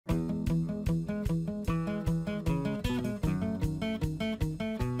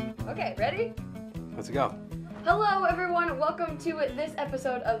Okay, ready? Let's go. Hello, everyone. Welcome to this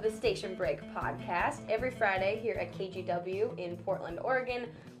episode of the Station Break podcast. Every Friday here at KGW in Portland, Oregon,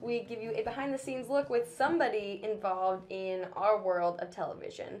 we give you a behind-the-scenes look with somebody involved in our world of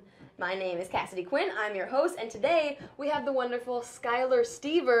television. My name is Cassidy Quinn. I'm your host, and today we have the wonderful Skyler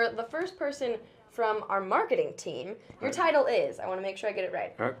Stever, the first person from our marketing team. Your title is, I want to make sure I get it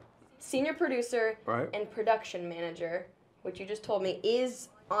right, Senior Producer and Production Manager, which you just told me is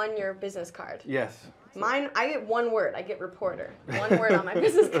on your business card. Yes. Mine, I get one word. I get reporter. One word on my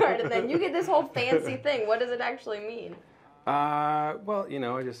business card, and then you get this whole fancy thing. What does it actually mean? Well,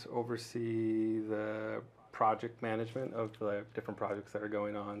 I just oversee the project management of the different projects that are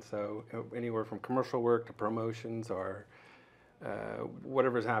going on. So anywhere from commercial work to promotions or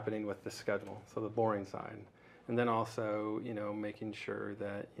whatever's happening with the schedule. So the boring side. And then also, making sure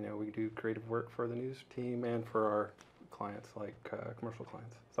that, we do creative work for the news team and for our clients, like commercial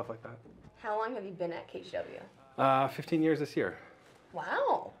clients, stuff like that. How long have you been at KGW? 15 years this year.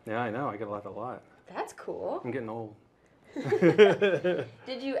 Wow. Yeah, I know. I get a lot. That's cool. I'm getting old.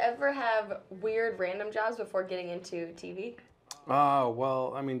 Did you ever have weird random jobs before getting into TV?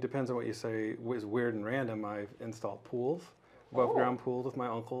 Well, depends on what you say is weird and random. I've installed pools, above ground pools with my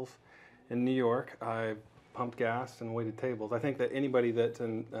uncles. In New York, I've pumped gas and waited tables. I think that anybody that's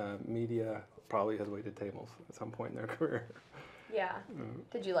in media probably has waited tables at some point in their career. Yeah.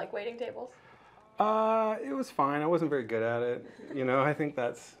 Did you like waiting tables? It was fine. I wasn't very good at it. I think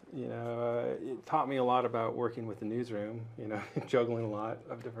that's, it taught me a lot about working with the newsroom, juggling a lot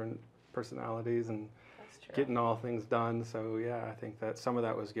of different personalities and getting all things done. So, yeah, I think that some of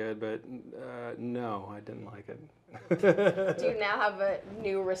that was good, but no, I didn't like it. Do you now have a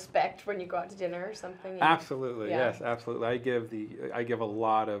new respect when you go out to dinner or something? Absolutely, yes, absolutely. I give a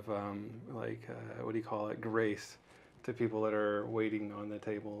lot of, grace to people that are waiting on the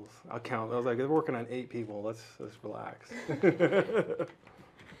tables. I'll count. I was like, they're working on 8 people. Let's relax.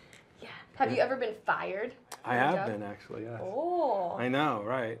 Yeah. Have you ever been fired? I have been, actually, yes. Oh. I know,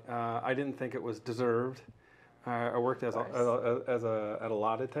 right. I didn't think it was deserved. I worked as a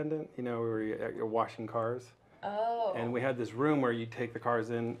lot attendant. We were washing cars. Oh. And we had this room where you take the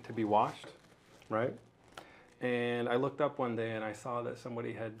cars in to be washed, right? And I looked up one day and I saw that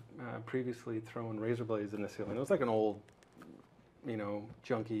somebody had previously thrown razor blades in the ceiling. It was like an old,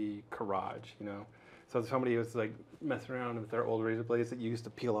 junky garage, So somebody was like messing around with their old razor blades that used to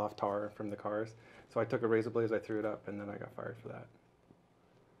peel off tar from the cars. So I took a razor blade, I threw it up, and then I got fired for that.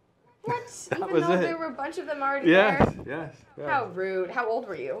 What? Even though there were a bunch of them already there? Yes. How rude. How old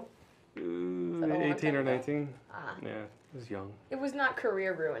were you? 18 or 19. Yeah, it was young. It was not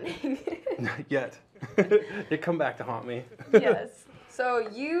career ruining. Not yet. It come back to haunt me. Yes. So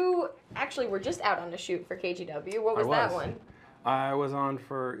you actually were just out on a shoot for KGW. What was that one? I was on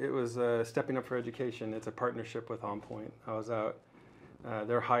it was Stepping Up for Education. It's a partnership with On Point. I was out.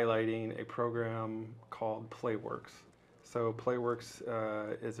 They're highlighting a program called Playworks. So Playworks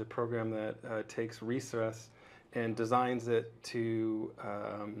is a program that takes recess and designs it to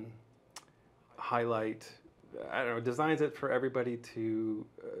highlight, designs it for everybody to,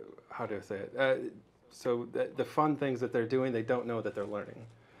 how do I say it? So the fun things that they're doing, they don't know that they're learning.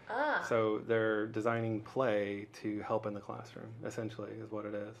 So they're designing play to help in the classroom, essentially, is what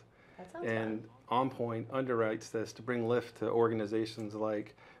it is. That sounds and fun. On Point underwrites this to bring lift to organizations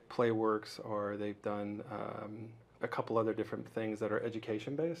like Playworks, or they've done a couple other different things that are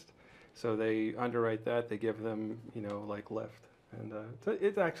education-based. So they underwrite that, they give them, lift. And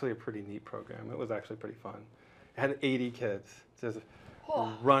it's actually a pretty neat program. It was actually pretty fun. It had 80 kids just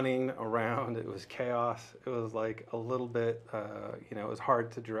running around. It was chaos. It was like a little bit, it was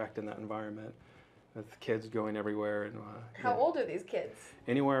hard to direct in that environment with kids going everywhere. And How old are these kids?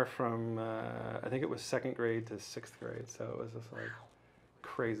 Anywhere from, I think it was 2nd grade to 6th grade. So it was just like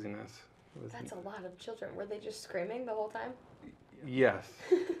craziness. That's a lot of children. Were they just screaming the whole time? Yes,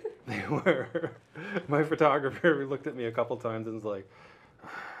 they were. My photographer looked at me a couple times and was like,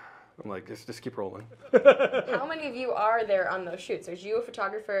 I'm like, just keep rolling. How many of you are there on those shoots? Is you a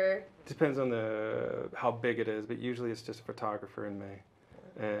photographer? Depends on how big it is, but usually it's just a photographer and me.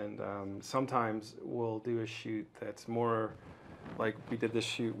 And sometimes we'll do a shoot that's more like we did this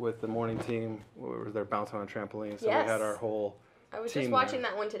shoot with the morning team where they're bouncing on a trampoline. So we had our whole I was just watching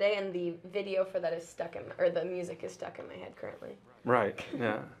that one today, and the video for that is stuck the music is stuck in my head currently. Right,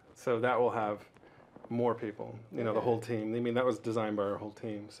 yeah. So that will have more people, the whole team. That was designed by our whole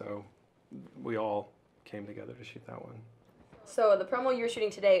team, so we all came together to shoot that one. So the promo you're shooting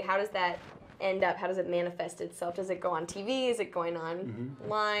today, how does that end up? How does it manifest itself? Does it go on TV? Is it going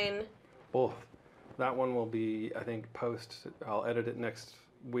online? Both. That one will be, I think, I'll edit it next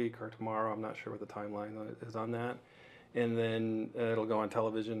week or tomorrow. I'm not sure what the timeline is on that. And then it'll go on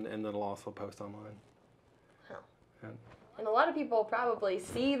television, and then it'll also post online. Huh. And, and a lot of people probably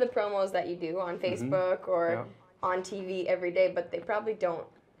see the promos that you do on Facebook or on TV every day, but they probably don't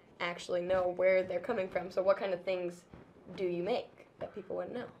actually know where they're coming from. So what kind of things do you make that people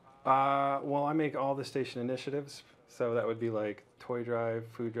wouldn't know? Well, I make all the station initiatives. So that would be like toy drive,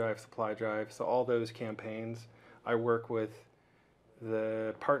 food drive, supply drive. So all those campaigns, I work with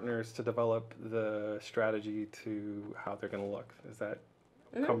the partners to develop the strategy to how they're going to look. Is that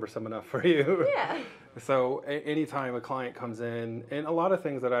cumbersome enough for you? Yeah. So anytime a client comes in, and a lot of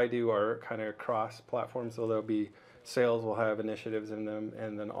things that I do are kind of cross-platform. So there'll be sales will have initiatives in them,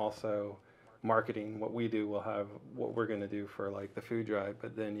 and then also marketing. What we do will have what we're going to do for like the food drive.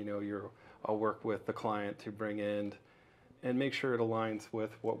 But then I'll work with the client to bring in and make sure it aligns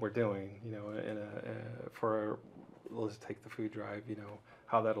with what we're doing. Let's take the food drive.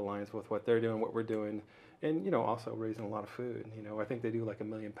 How that aligns with what they're doing, what we're doing, and also raising a lot of food. I think they do like 1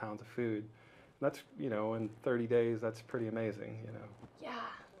 million pounds of food. That's in 30 days. That's pretty amazing. Yeah.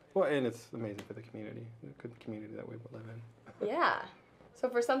 Well, and it's amazing for the community, the good community that we live in. Yeah. So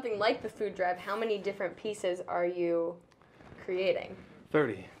for something like the food drive, how many different pieces are you creating?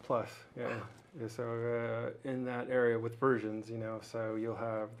 30 plus, yeah. So in that area with versions, so you'll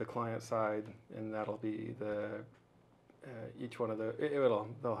have the client side, and that'll be each one of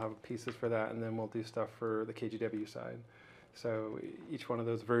they'll have pieces for that, and then we'll do stuff for the KGW side. So each one of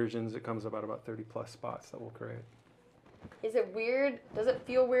those versions, it comes about 30 plus spots that we'll create. Is it weird? Does it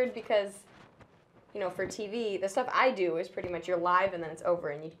feel weird because, for TV, the stuff I do is pretty much you're live and then it's over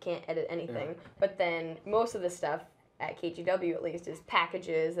and you can't edit anything. Yeah. But then most of the stuff at KGW at least is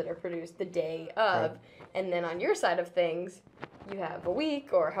packages that are produced the day of. Right. And then on your side of things, you have a week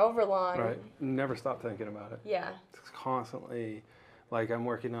or however long. Right. Never stop thinking about it. Yeah. It's constantly, like I'm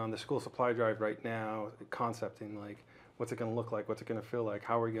working on the school supply drive right now, concepting like what's it going to look like, what's it going to feel like,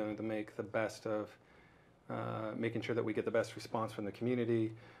 how are we going to make the best of making sure that we get the best response from the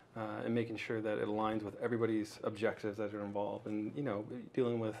community, and making sure that it aligns with everybody's objectives that are involved. And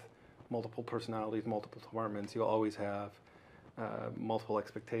dealing with multiple personalities, multiple departments, you'll always have multiple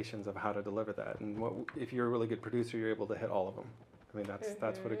expectations of how to deliver that. And if you're a really good producer, you're able to hit all of them. I mean,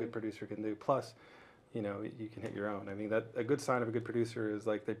 that's what a good producer can do. Plus, you can hit your own. I mean, that a good sign of a good producer is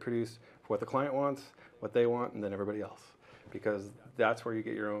like they produce for what the client wants, what they want, and then everybody else. Because that's where you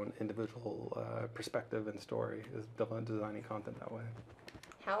get your own individual perspective and story, is designing content that way.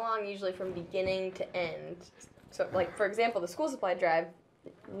 How long usually from beginning to end? So, like, for example, the school supply drive,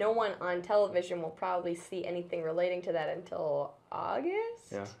 no one on television will probably see anything relating to that until August?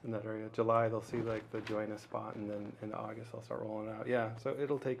 Yeah, in that area. July, they'll see, like, the Join Us spot, and then in August, I'll start rolling it out. Yeah, so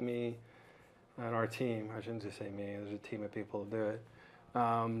it'll take me and our team, I shouldn't just say me, there's a team of people to do it,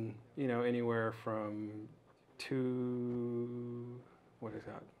 anywhere from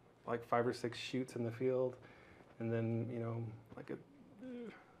 5 or 6 shoots in the field, and then, like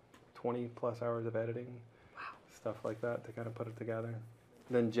 20 plus hours of editing. Wow. Stuff like that to kind of put it together.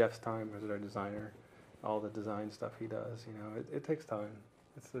 Then Jeff's time as our designer, all the design stuff he does, it takes time.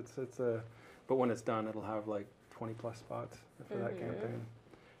 But when it's done, it'll have like 20 plus spots for that campaign.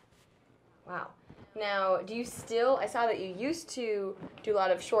 Wow. Now, I saw that you used to do a lot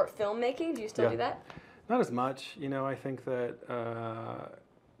of short film making. Do you still do that? Not as much. I think that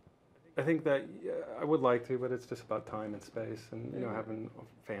I would like to, but it's just about time and space, and having a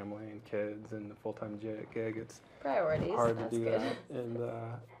family and kids and a full-time gig. It's priorities. Hard to do that. And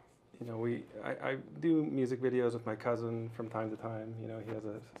I do music videos with my cousin from time to time. He has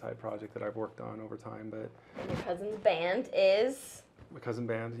a side project that I've worked on over time. But and your cousin's band is my cousin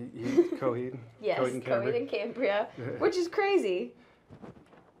band. He's Coheed. Yes, Coheed and Cambria, which is crazy.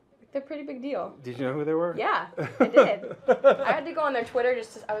 They're a pretty big deal. Did you know who they were? Yeah, I did. I had to go on their Twitter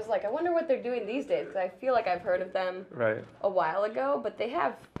I was like, I wonder what they're doing these days, because I feel like I've heard of them a while ago, but they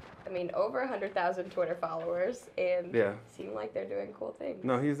have, over 100,000 Twitter followers, and seem like they're doing cool things.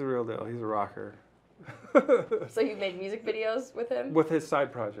 No, he's the real deal. He's a rocker. So you've made music videos with him? With his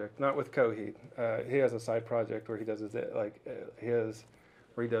side project, not with Coheed. He has a side project where he does it's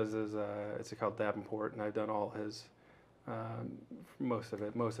called Davenport, and I've done all his most of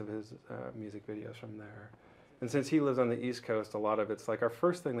his music videos from there. And since he lives on the East Coast, a lot of it's like our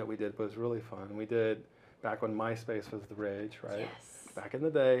first thing that we did was really fun. We did back when MySpace was the rage, right? Yes. Back in the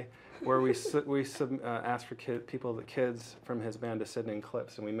day, where we asked for kids from his band to send in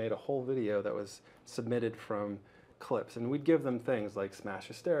clips, and we made a whole video that was submitted from clips, and we'd give them things like Smash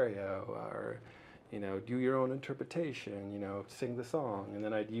a Stereo or do your own interpretation, sing the song. And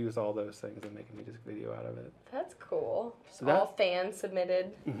then I'd use all those things and make a music video out of it. That's cool. Just all fan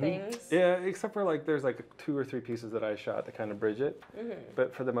submitted things. Yeah, except for there's 2 or 3 pieces that I shot to kind of bridge it.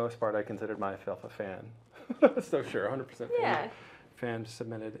 But for the most part, I considered myself a fan. So sure, 100% fan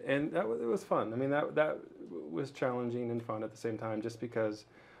submitted. And it was fun. I mean, that was challenging and fun at the same time, just because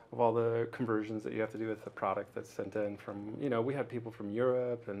of all the conversions that you have to do with the product that's sent in from, we had people from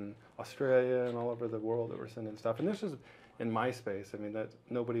Europe and Australia and all over the world that were sending stuff. And this was in MySpace. I mean, that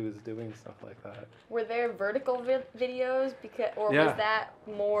nobody was doing stuff like that. Were there vertical videos, was that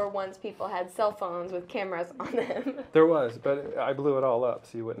more once people had cell phones with cameras on them? There was, but I blew it all up,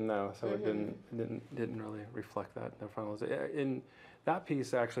 so you wouldn't know. So it didn't really reflect that. No finals. In that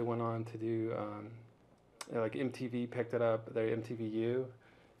piece actually went on to do MTV picked it up, their MTVU.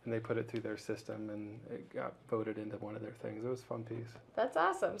 And they put it through their system, and it got voted into one of their things. It was a fun piece. That's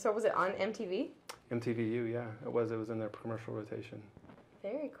awesome. So was it on MTV? MTVU, yeah. It was in their commercial rotation.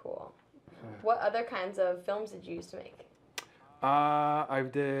 Very cool. Yeah. What other kinds of films did you use to make? I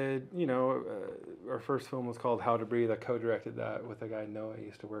did, our first film was called How to Breathe. I co-directed that with a guy, Noah, who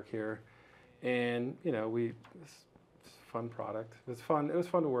used to work here. And, it's a fun product. It was fun. It was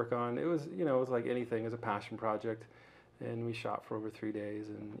fun to work on. It was, it was like anything. It was a passion project. And we shot for over 3 days,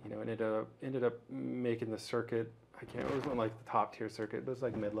 and ended up making the circuit. It wasn't like the top tier circuit, but it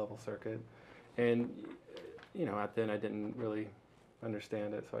was mid-level circuit. And at the end I didn't really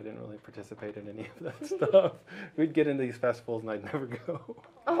understand it, so I didn't really participate in any of that stuff. We'd get into these festivals and I'd never go.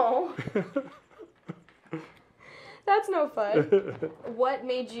 Oh, that's no fun. What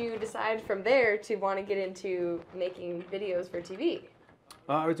made you decide from there to want to get into making videos for TV?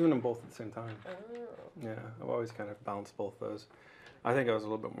 I was doing them both at the same time. Oh. Yeah, I've always kind of balanced both those. I think I was a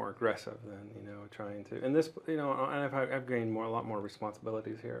little bit more aggressive than, trying to. And this, and I've gained a lot more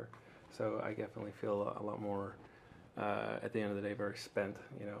responsibilities here. So I definitely feel a lot more, at the end of the day, very spent.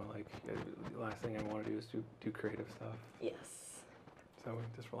 The last thing I want to do is do creative stuff. Yes. So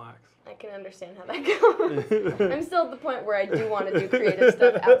just relax. I can understand how that goes. I'm still at the point where I do want to do creative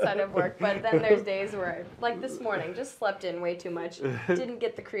stuff outside of work, but then there's days where, like this morning, just slept in way too much, didn't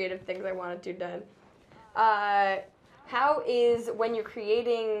get the creative things I wanted to done. How is, when you're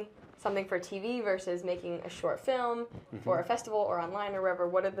creating something for TV versus making a short film for a festival or online or wherever,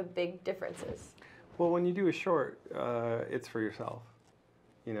 what are the big differences? Well, when you do a short, it's for yourself.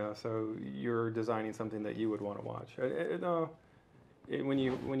 So you're designing something that you would want to watch. When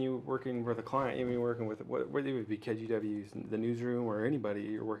you're working with a client, you're working with, whether it would be KGW's, the newsroom, or anybody,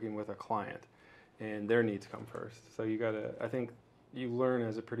 you're working with a client, and their needs come first. So I think you learn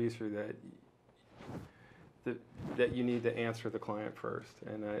as a producer that you need to answer the client first.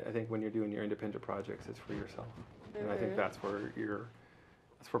 And I think when you're doing your independent projects, it's for yourself. And I think that's where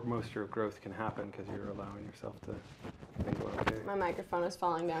most of your growth can happen, because you're allowing yourself to think, well, okay. My microphone is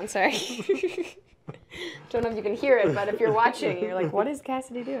falling down, sorry. Don't know if you can hear it, but if you're watching, you're like, what is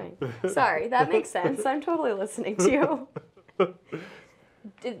Cassidy doing? Sorry, that makes sense. I'm totally listening to you.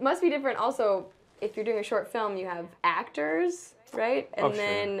 It must be different also, if you're doing a short film, you have actors, right? And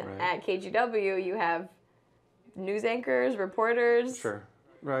then at KGW, you have news anchors, reporters. Sure,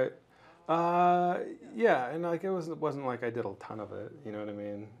 right. Yeah, and it wasn't like I did a ton of it, you know what I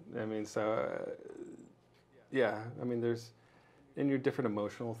mean? Yeah, there's, and your different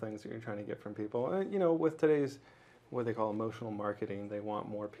emotional things that you're trying to get from people. With today's, what they call emotional marketing, they want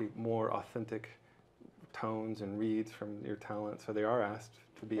more authentic tones and reads from your talent. So they are asked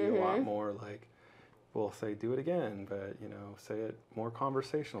to be a lot more we'll say, do it again, but, say it more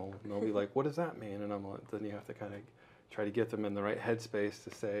conversational. And they'll be like, what does that mean? And then you have to kind of try to get them in the right headspace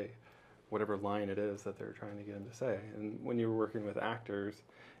to say whatever line it is that they're trying to get them to say. And when you're working with actors,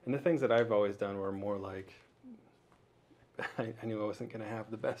 and the things that I've always done were more I knew I wasn't going to have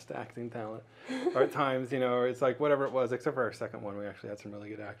the best acting talent. Or at times, or it's whatever it was, except for our second one, we actually had some really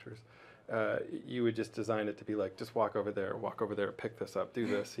good actors. You would just design it to be just walk over there, pick this up, do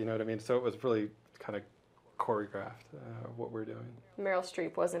this, you know what I mean? So it was really kind of choreographed, what we're doing. Meryl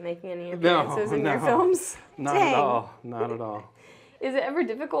Streep wasn't making any appearances in your films? Not at all, not at all. Is it ever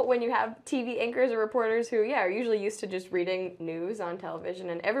difficult when you have TV anchors or reporters who, are usually used to just reading news on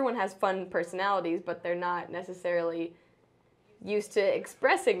television, and everyone has fun personalities, but they're not necessarily used to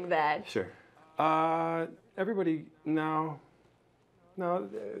expressing that? Sure. Everybody, no,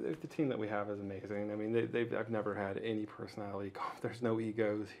 the team that we have is amazing. I've never had any personality. There's no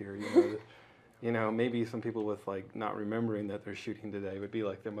egos here. Maybe some people with not remembering that they're shooting today would be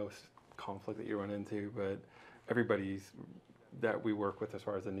the most conflict that you run into, but everybody's that we work with as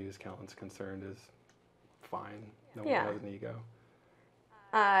far as the news talent's concerned is fine. No one has an ego.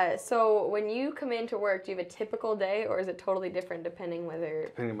 So when you come into work, do you have a typical day, or is it totally different depending whether...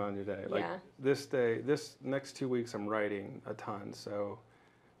 Depending on your day. Like this next 2 weeks I'm writing a ton, so,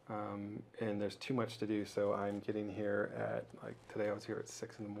 and there's too much to do, so I'm getting here at, like today I was here at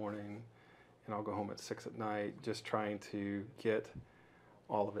 6 in the morning, and I'll go home at 6 at night, just trying to get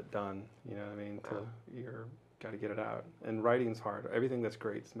all of it done, you know what I mean? You're got to get it out. And writing's hard. Everything that's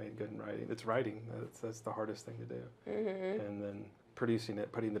great is made good in writing. It's writing. That's the hardest thing to do. Mm-hmm. And then producing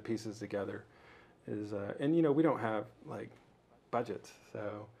it, putting the pieces together is, and you know, we don't have like budgets,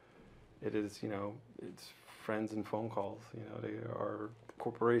 so it is, you know, it's friends and phone calls, you know, they are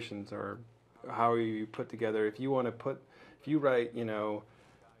corporations, or how you put together, if you write, you know,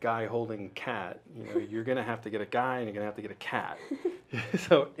 guy holding cat, you know, you're going to have to get a guy and you're going to have to get a cat.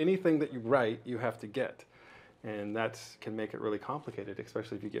 So anything that you write, you have to get. And that can make it really complicated,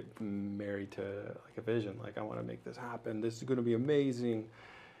 especially if you get married to like a vision, like I want to make this happen, this is going to be amazing.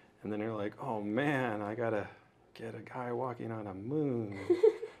 And then you're like, oh man, I got to get a guy walking on a moon.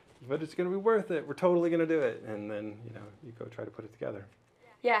 But it's going to be worth it. We're totally going to do it. And then, you know, you go try to put it together.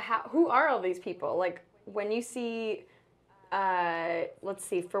 Yeah, who are all these people? Like when you see, let's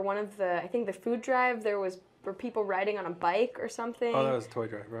see, for one of the, I think the food drive, were people riding on a bike or something? Oh, that was Toy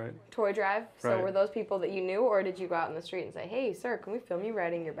Drive, right? Toy Drive? So right. Were those people that you knew, or did you go out in the street and say, hey, sir, can we film you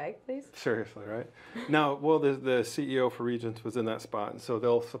riding your bike, please? Seriously, right? No, well, the CEO for Regents was in that spot, and so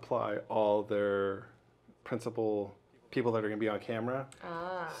they'll supply all their principal people that are going to be on camera.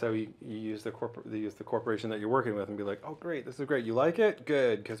 Ah. So you use the corporation that you're working with and be like, oh, great, this is great. You like it?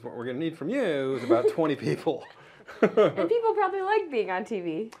 Good, because what we're going to need from you is about 20 people. And people probably like being on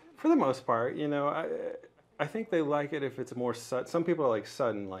TV. For the most part, you know, I think they like it if it's more sudden. Some people are like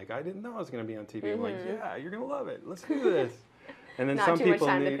sudden, like, I didn't know I was going to be on TV. Mm-hmm. I'm like, yeah, you're going to love it. Let's do this. And then Not some too people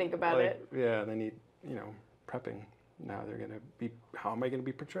much time need, to think about it. Yeah, they need, you know, prepping. Now they're going to be, how am I going to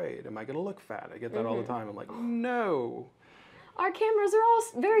be portrayed? Am I going to look fat? I get that all the time. I'm like, no. Our cameras are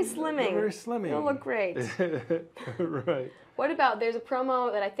all very slimming. They're very slimming. They'll look great. Right. What about, there's a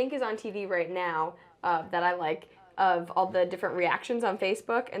promo that I think is on TV right now that I like, of all the different reactions on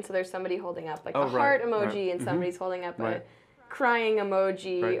Facebook, and so there's somebody holding up like a heart emoji, and somebody's holding up a crying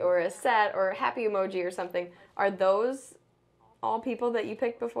emoji, or a sad or a happy emoji or something. Are those all people that you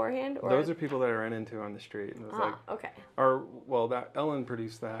picked beforehand? Or? Those are people that I ran into on the street, and it was like, okay. Or well, that Ellen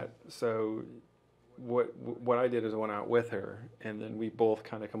produced that, so what I did is I went out with her, and then we both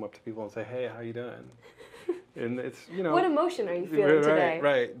kind of come up to people and say, hey, how you doing? And it's, you know, what emotion are you feeling today?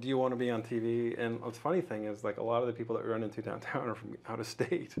 Right. Do you want to be on TV? And the funny thing is, like, a lot of the people that we run into downtown are from out of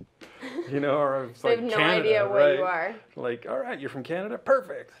state, you know, or it's like Canada. They have no idea where you are. Like, all right, you're from Canada?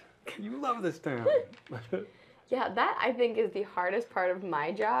 Perfect. You love this town. Yeah, that I think is the hardest part of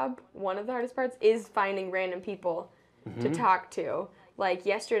my job. One of the hardest parts is finding random people to talk to. Like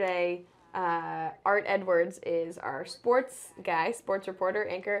yesterday, Art Edwards is our sports guy, sports reporter,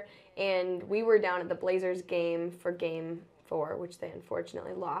 anchor, and we were down at the Blazers game for Game 4, which they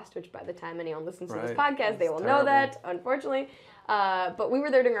unfortunately lost, which by the time anyone listens to this podcast, they will know that, unfortunately. But we were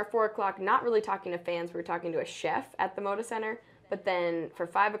there during our 4 o'clock, not really talking to fans. We were talking to a chef at the Moda Center. But then for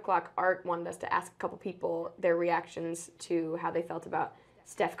 5 o'clock, Art wanted us to ask a couple people their reactions to how they felt about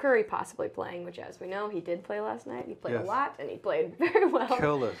Steph Curry possibly playing, which, as we know, he did play last night. He played a lot, and he played very well.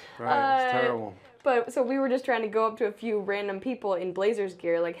 Killed it. Right, it's terrible. But so we were just trying to go up to a few random people in Blazers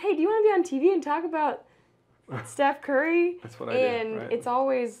gear, like, hey, do you want to be on TV and talk about Steph Curry? That's what I did, And it's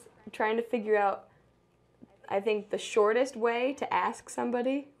always trying to figure out, I think, the shortest way to ask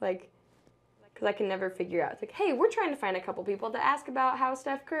somebody, like, because I can never figure out. It's like, hey, we're trying to find a couple people to ask about how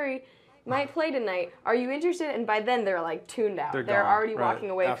Steph Curry might play tonight. Are you interested? And by then, they're like tuned out. They're already walking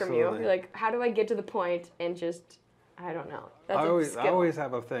away from you. You're like, how do I get to the point and just, I don't know. That's I always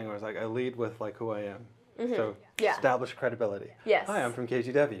have a thing where it's like I lead with like who I am. So establish credibility. Yes. Hi, I'm from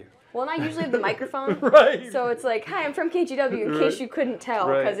KGW. Well, and I usually have the microphone. Right. So it's like, hi, I'm from KGW, in case you couldn't tell,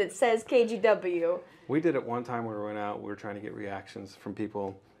 because it says KGW. We did it one time where we went out, we were trying to get reactions from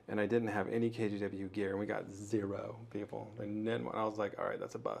people, and I didn't have any KGW gear, and we got 0 people. And then I was like, all right,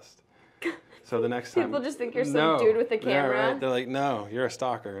 that's a bust. So the next time... People just think you're some dude with a camera. Yeah, right. They're like, no, you're a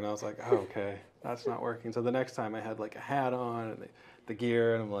stalker. And I was like, oh, okay, that's not working. So the next time I had like a hat on and the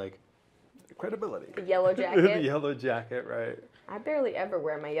gear, and I'm like, credibility. The yellow jacket. The yellow jacket, right. I barely ever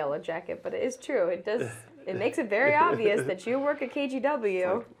wear my yellow jacket, but it is true. It does. It makes it very obvious that you work at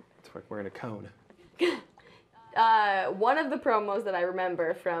KGW. It's like wearing a cone. One of the promos that I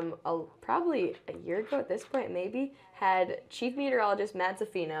remember from probably a year ago at this point, maybe, had Chief Meteorologist Matt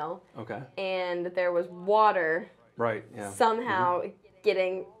Zaffino. Okay. And there was water. Right, yeah. Somehow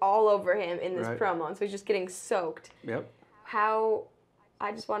getting all over him in this promo. And so he's just getting soaked. Yep. How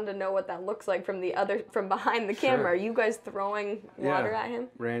I just wanted to know what that looks like from behind the camera. Are you guys throwing water at him?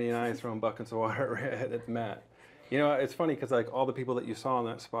 Randy and I throwing buckets of water at Matt. You know, it's funny because like all the people that you saw in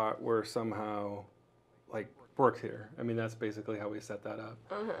that spot were somehow like worked here. I mean, that's basically how we set that up.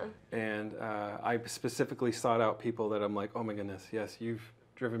 And I specifically sought out people that I'm like, oh my goodness, yes, you've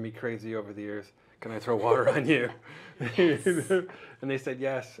driven me crazy over the years. Can I throw water on you? Yes. And they said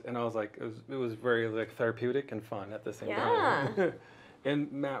yes, and I was like, it was very like therapeutic and fun at the same time.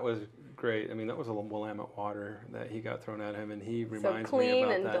 And Matt was great. I mean, that was a Willamette water that he got thrown at him, and he reminds me clean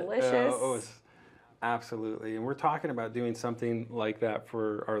about and that. delicious. Oh, it was absolutely. And we're talking about doing something like that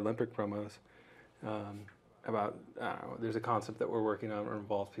for our Olympic promos. About, I don't know, there's a concept that we're working on that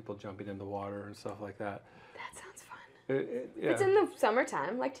involves people jumping in the water and stuff like that. That sounds fun. Yeah. It's in the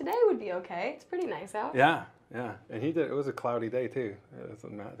summertime. Like today would be okay. It's pretty nice out. Yeah. And he did. It was a cloudy day too. That's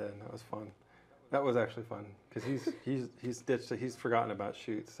what Matt did. That was fun. That was actually fun because he's ditched. He's forgotten about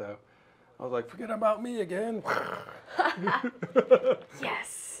shoots. So I was like, forget about me again.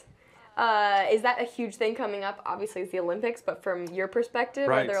 Yes. Is that a huge thing coming up? Obviously, it's the Olympics, but from your perspective,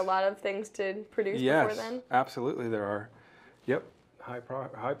 are there a lot of things to produce before then? Yes, absolutely there are. Yep.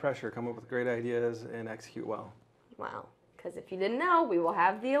 High pressure. Come up with great ideas and execute well. Wow. Because if you didn't know, we will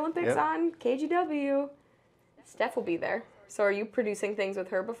have the Olympics on KGW. Steph will be there. So are you producing things with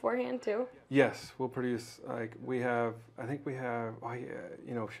her beforehand too? Yes, we'll produce, like should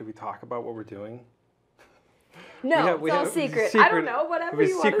we talk about what we're doing? No, it's all secret. I don't know, whatever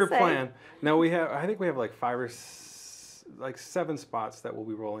you want to say. Secret plan. No, I think we have like 7 spots that we'll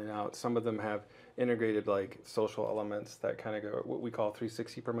be rolling out. Some of them have integrated like social elements that kind of go, what we call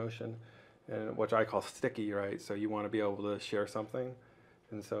 360 promotion, and which I call sticky, right? So you want to be able to share something.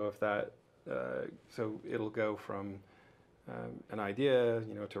 And so if that, so it'll go from an idea,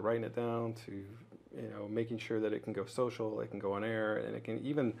 to writing it down, to making sure that it can go social, it can go on air, and it can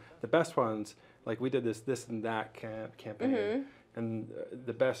even the best ones. Like we did this and that campaign, and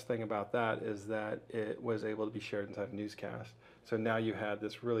the best thing about that is that it was able to be shared inside a newscast. So now you had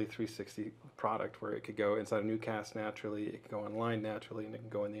this really 360 product where it could go inside a newscast naturally, it could go online naturally, and it can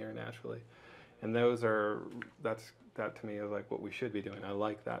go in the air naturally. And that to me is like what we should be doing. I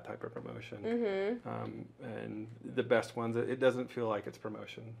like that type of promotion. And the best ones, it doesn't feel like it's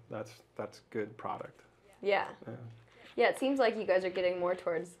promotion. That's good product. Yeah. Yeah, it seems like you guys are getting more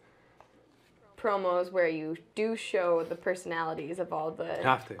towards promos where you do show the personalities of all the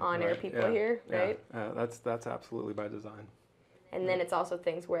on-air people here, right? That's absolutely by design. And then it's also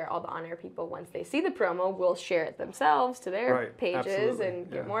things where all the on-air people, once they see the promo, will share it themselves to their pages and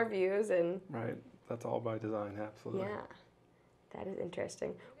get more views. Right. That's all by design, absolutely. Yeah. That is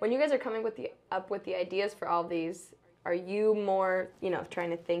interesting. When you guys are coming up with the ideas for all these, are you more,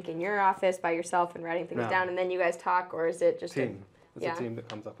 trying to think in your office by yourself and writing things down, and then you guys talk, or is it just team? It's a team that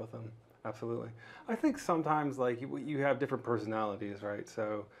comes up with them. Absolutely. I think sometimes, like, you have different personalities, right?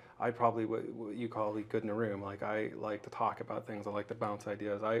 So I probably what you call good in a room. Like, I like to talk about things. I like to bounce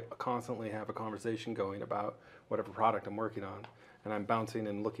ideas. I constantly have a conversation going about whatever product I'm working on. And I'm bouncing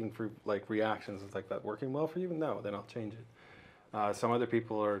and looking for, like, reactions. It's like, that working well for you? No, then I'll change it. Some other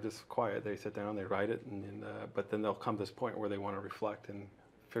people are just quiet. They sit down, they write it, but then they'll come to this point where they want to reflect and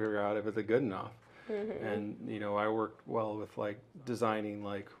figure out if it's good enough. And, I worked well with, like, designing,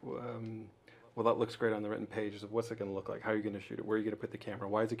 like, well, that looks great on the written pages of what's it going to look like? How are you going to shoot it? Where are you going to put the camera?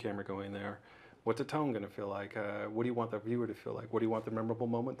 Why is the camera going there? What's the tone going to feel like? What do you want the viewer to feel like? What do you want the memorable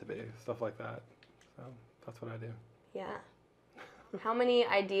moment to be? Stuff like that. So that's what I do. Yeah. How many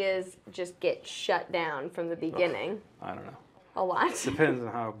ideas just get shut down from the beginning? I don't know. A lot. Depends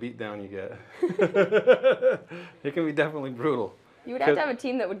on how beat down you get. It can be definitely brutal. You would have to have a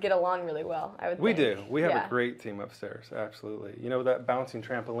team that would get along really well, I would think. We do. We have a great team upstairs, absolutely. That bouncing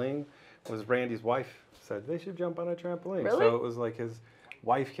trampoline was Randy's wife said they should jump on a trampoline. Really? So it was like his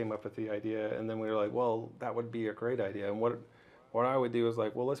wife came up with the idea, and then we were like, well, that would be a great idea. And what I would do is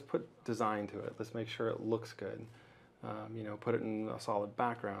like, well, let's put design to it. Let's make sure it looks good. Put it in a solid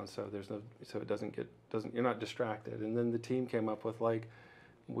background so it doesn't you're not distracted. And then the team came up with like,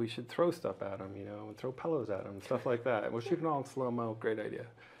 we should throw stuff at them, and throw pillows at them, stuff like that. And we're shooting all in slow-mo. Great idea.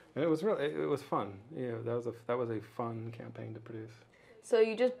 And it was fun. That was a fun campaign to produce. So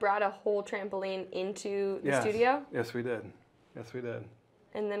you just brought a whole trampoline into the studio? Yes, we did.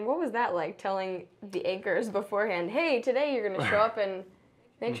 And then what was that like, telling the anchors beforehand, hey, today you're going to show up and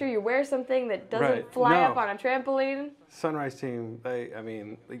make sure you wear something that doesn't fly up on a trampoline? Sunrise team, they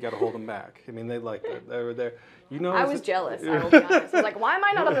got to hold them back. They liked it. They were there. I was jealous, I will be honest. I was like, why am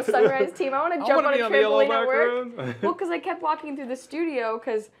I not on the Sunrise team? I want to jump on a trampoline at work. Well, because I kept walking through the studio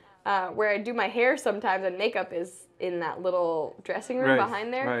because where I do my hair sometimes, and makeup is in that little dressing room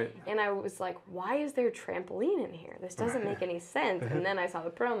behind there. Right. And I was like, why is there a trampoline in here? This doesn't make any sense. And then I saw the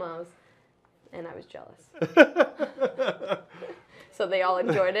promos, and I was jealous. So they all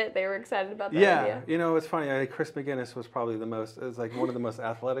enjoyed it. They were excited about that idea. You know, it's funny. Chris McGinnis was probably like one of the most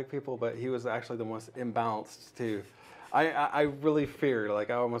athletic people, but he was actually the most imbalanced too. I really feared, like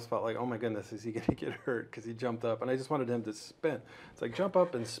I almost felt like, oh my goodness, is he going to get hurt? Because he jumped up, and I just wanted him to spin. It's like jump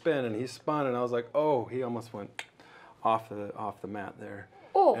up and spin, and he spun, and I was like, oh, he almost went off the mat there.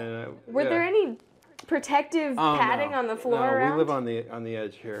 Oh, and, were there any protective padding on the floor around? We live on the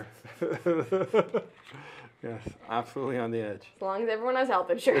edge here. Yes, absolutely on the edge. As long as everyone has health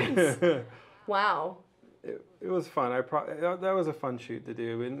insurance. Wow. It was fun. That was a fun shoot to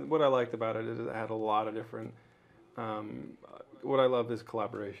do, and what I liked about it is it had a lot of different. What I love is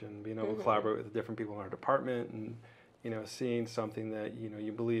collaboration. Being able to collaborate with different people in our department, and seeing something that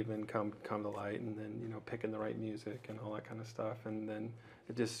you believe in come to light, and then picking the right music and all that kind of stuff, and then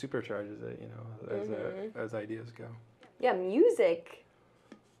it just supercharges it. As ideas go. Yeah, music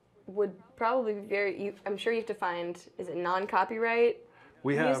would probably be I'm sure you have to find, is it non-copyright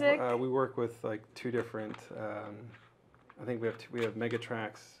music? We work with like two different, I think we have Mega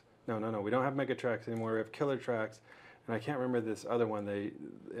Tracks. No, we don't have Mega Tracks anymore. We have Killer Tracks, and I can't remember this other one.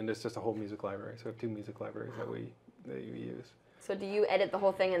 And it's just a whole music library. So we have two music libraries that we use. So do you edit the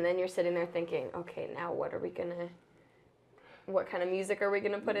whole thing, and then you're sitting there thinking, okay, now what kind of music are we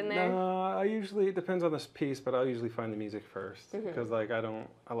gonna put in there? It depends on this piece, but I'll usually find the music first, because I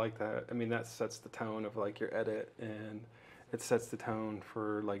like that. I mean, that sets the tone of like your edit, and it sets the tone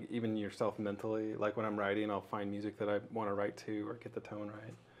for like even yourself mentally. Like when I'm writing, I'll find music that I want to write to or get the tone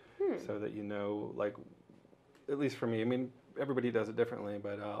right, so that like, at least for me. I mean, everybody does it differently,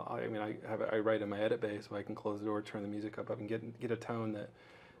 but I write in my edit bay so I can close the door, turn the music up, and get a tone that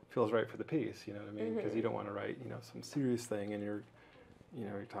feels right for the piece, you know what I mean? Because you don't want to write, some serious thing, and you're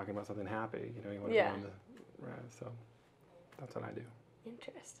talking about something happy, you want to go on so that's what I do.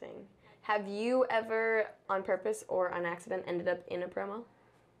 Interesting. Have you ever, on purpose or on accident, ended up in a promo?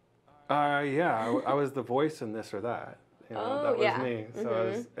 Yeah, I was the voice in this or that. That was me.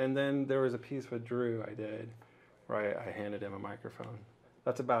 So and then there was a piece with Drew I did, where I handed him a microphone.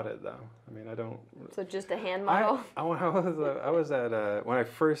 That's about it, though. I mean, I don't. So just a hand model. I was at when I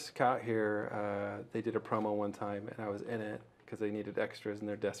first got here. They did a promo one time, and I was in it because they needed extras, and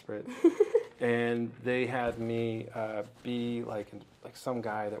they're desperate. And they had me be like some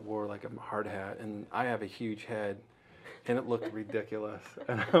guy that wore like a hard hat, and I have a huge head, and it looked ridiculous.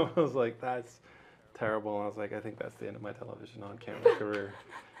 And I was like, that's terrible. And I was like, I think that's the end of my television on-camera career,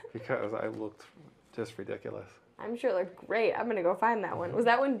 because I looked just ridiculous. I'm sure it looked great. I'm gonna go find that one. Was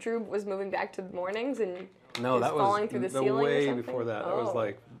that when Drew was moving back to the mornings and that falling through the ceiling way or something? Before that. That was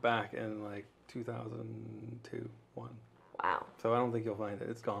like back in like 2002, 1. Wow. So I don't think you'll find it.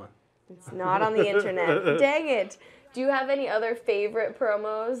 It's gone. It's not on the internet. Dang it. Do you have any other favorite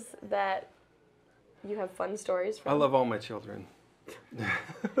promos that you have fun stories from? I love all my children.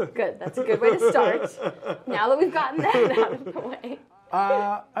 Good. That's a good way to start. Now that we've gotten that out of the way.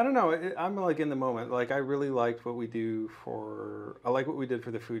 I don't know. I'm like in the moment. Like I really liked what we do I like what we did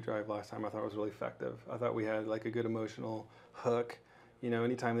for the food drive last time. I thought it was really effective. I thought we had like a good emotional hook.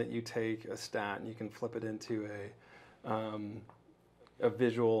 Anytime that you take a stat and you can flip it into a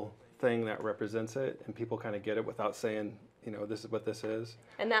visual thing that represents it, and people kind of get it without saying, this is what this is.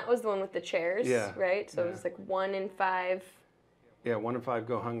 And that was the one with the chairs, right? So it was like 1 in 5. Yeah, 1 in 5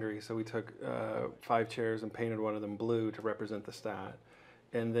 go hungry. So we took 5 chairs and painted one of them blue to represent the stat.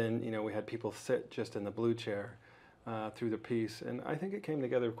 And then, we had people sit just in the blue chair through the piece. And I think it came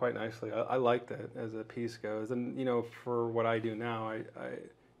together quite nicely. I liked it as a piece goes. And, for what I do now,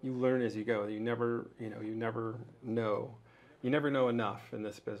 you learn as you go. You never know. You never know enough in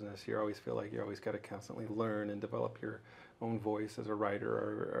this business. You always feel like you always got to constantly learn and develop your own voice as a writer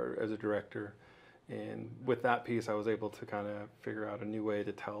or as a director. And with that piece, I was able to kind of figure out a new way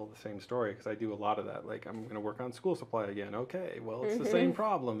to tell the same story, because I do a lot of that. Like, I'm going to work on school supply again. Okay, well, it's the same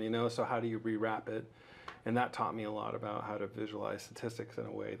problem, so how do you rewrap it? And that taught me a lot about how to visualize statistics in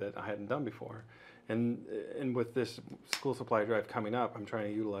a way that I hadn't done before. And with this school supply drive coming up, I'm trying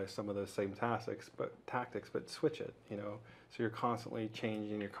to utilize some of those same tactics, but switch it, So you're constantly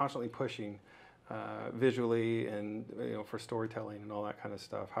changing, you're constantly pushing visually and for storytelling and all that kind of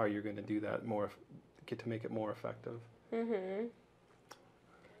stuff. How you're going to do that to make it more effective.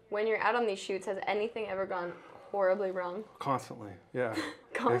 When you're out on these shoots, has anything ever gone horribly wrong? Constantly, yeah.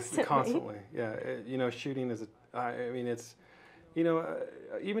 Constantly, yeah. Shooting is it's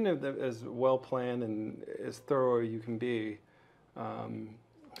even if as well planned and as thorough you can be,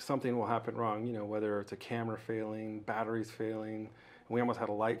 something will happen wrong, you know, whether it's a camera failing, batteries failing. We almost had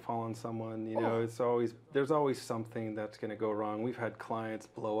a light fall on someone, you know, there's always something that's going to go wrong. We've had clients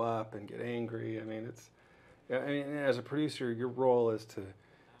blow up and get angry. I mean, as a producer, your role is to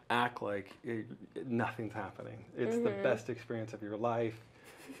act like nothing's happening. It's the best experience of your life.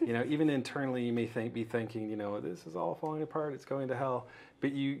 You know, even internally you may be thinking, you know, this is all falling apart, it's going to hell.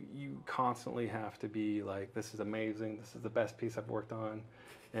 But you constantly have to be like, this is amazing, this is the best piece I've worked on.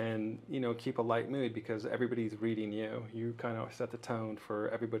 And, you know, keep a light mood because everybody's reading you. You kind of set the tone for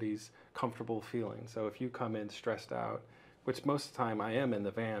everybody's comfortable feeling. So if you come in stressed out, which most of the time I am in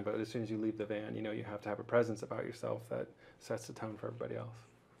the van, but as soon as you leave the van, you know, you have to have a presence about yourself that sets the tone for everybody else.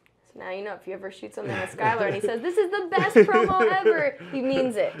 So now you know if you ever shoot something with Skyler and he says, this is the best promo ever, he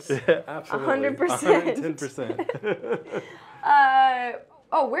means it. Yeah, absolutely. 100%. 110%.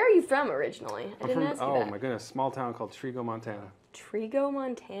 Oh, where are you from originally? I didn't ask you that. Oh my goodness, small town called Trigo, Montana. Trigo,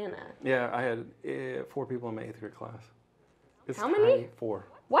 Montana. Yeah, I had 4 people in my 8th grade class. How many? Tiny. 4.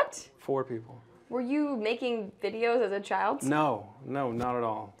 What? 4 people. Were you making videos as a child? No, not at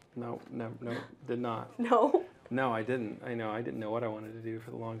all. No, did not. No? No, I didn't. I didn't know what I wanted to do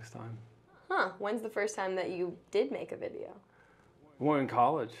for the longest time. Huh. When's the first time that you did make a video? Well, in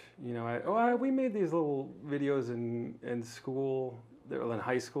college, you know, we made these little videos in school, in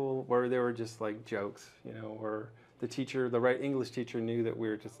high school, where they were just like jokes, you know, where the right English teacher knew that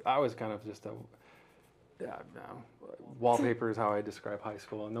I was kind of just wallpaper is how I describe high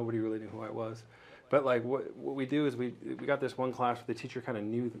school, and nobody really knew who I was. But like what we do is we got this one class where the teacher kind of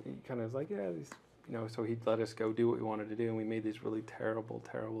knew, he kind of was like, yeah, these, you know, so he'd let us go do what we wanted to do, and we made these really terrible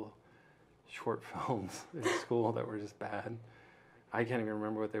short films in school that were just bad. I can't even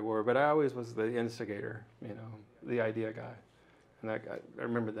remember what they were, but I always was the instigator, you know, the idea guy. And I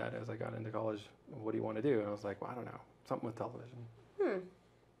remember that as I got into college, what do you want to do? And I was like, well, I don't know, something with television.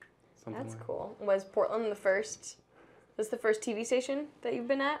 That's cool. Was Portland the first TV station that you've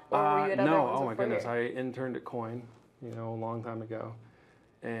been at? Or were you at other no, ones oh my goodness. here? I interned at Coin, you know, a long time ago.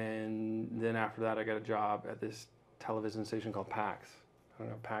 And then after that, I got a job at this television station called PAX. I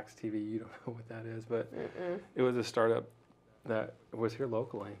don't know, PAX TV, you don't know what that is, but it was a startup that was here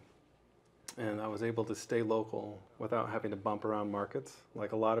locally. And I was able to stay local without having to bump around markets.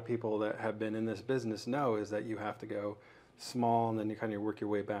 Like a lot of people that have been in this business know is that you have to go small and then you kind of work your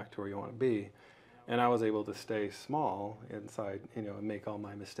way back to where you want to be. And I was able to stay small inside, you know, and make all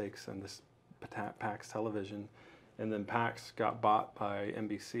my mistakes in this PAX television. And then PAX got bought by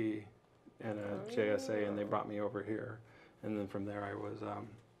NBC and a JSA, and they brought me over here. And then from there I was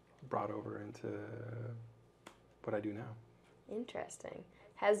brought over into what I do now. Interesting.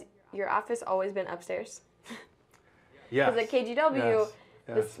 Has your office always been upstairs? Yes. Because at KGW,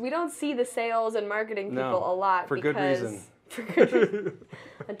 yes. We don't see the sales and marketing people a lot. For good reason. For good reason.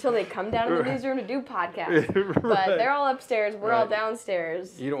 Until they come down to the newsroom to do podcasts. But they're all upstairs, we're all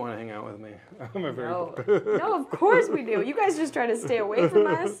downstairs. You don't want to hang out with me. I'm a very No, of course we do. You guys just try to stay away from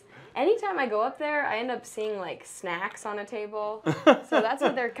us. Anytime I go up there, I end up seeing like snacks on a table. So that's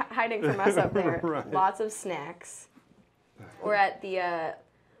what they're hiding from us up there. Right. Lots of snacks. Or at the,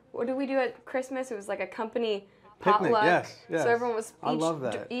 what did we do at Christmas? It was like a company picnic. potluck. Yes. So everyone was, I love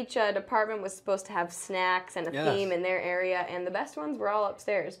that. Each department was supposed to have snacks and a theme in their area, and the best ones were all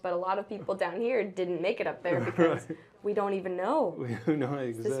upstairs. But a lot of people down here didn't make it up there because we don't even know. We know it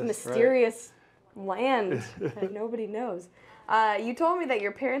exists. This mysterious land that nobody knows. You told me that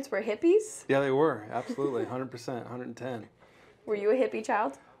your parents were hippies? Yeah, they were. Absolutely. 100%, 110. Were you a hippie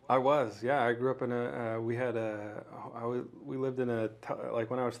child? I was, yeah. I grew up in we lived in like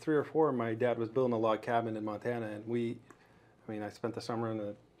when I was 3 or 4, my dad was building a log cabin in Montana, and I spent the summer in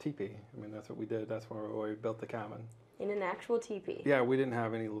a teepee. I mean, that's what we did. That's where we built the cabin. In an actual teepee? Yeah, we didn't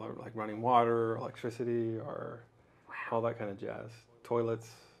have any like running water, or electricity, or all that kind of jazz. Toilets,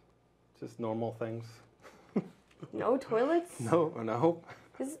 just normal things. No toilets? No.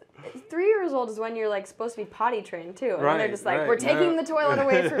 'Cause 3 years old is when you're like supposed to be potty trained too, and then they're just like, right. we're taking the toilet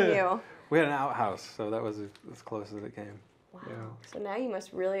away from you. We had an outhouse, so that was as close as it came. Wow. You know. So now you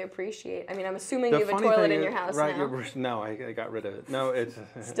must really appreciate. I mean, I'm assuming you have a toilet in your house now. No, I got rid of it. No, it's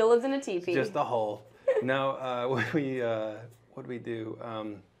still lives in a teepee. Just a hole. No, what do we do?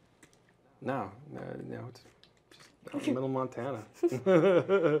 No, it's just out in the middle of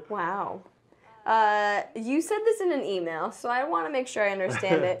Montana. Wow. You said this in an email, so I want to make sure I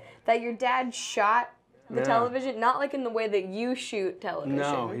understand it, that your dad shot the television, not like in the way that you shoot television.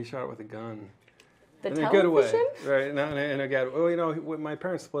 No, he shot it with a gun. The in television? a good way, right? No, in a good way. Well, you know, my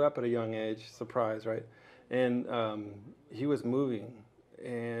parents split up at a young age, surprise, right? And he was moving,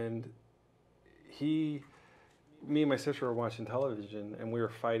 and me and my sister were watching television, and we were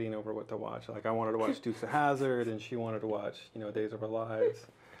fighting over what to watch. Like, I wanted to watch Dukes of Hazzard, and she wanted to watch, Days of Our Lives.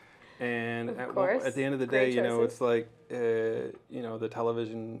 And at the end of the day, it's like, the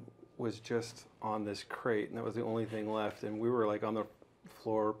television was just on this crate, and that was the only thing left. And we were like on the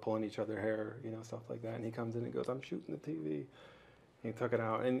floor pulling each other hair, stuff like that. And he comes in and goes, "I'm shooting the TV." And he took it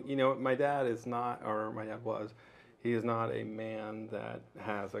out. And, my dad was, he is not a man that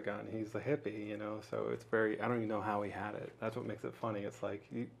has a gun. He's a hippie, so it's I don't even know how he had it. That's what makes it funny. It's like,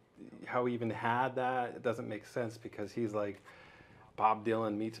 how he even had that, it doesn't make sense, because he's like Bob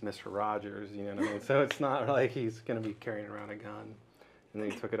Dylan meets Mr. Rogers, you know what I mean? So it's not like he's going to be carrying around a gun. And then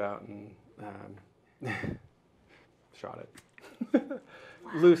he took it out and shot it.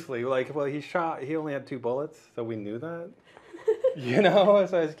 Loosely. Like, well, he only had 2 bullets, so we knew that. So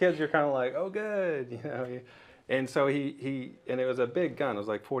as kids, you're kind of like, oh, good, And so and it was a big gun. It was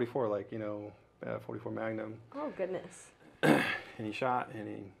like 44, 44 Magnum. Oh, goodness. And he shot, and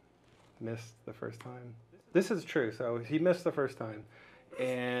he missed the first time. This is true. So he missed the first time.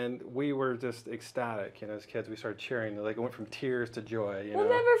 And we were just ecstatic, as kids. We started cheering. Like, it went from tears to joy, We'll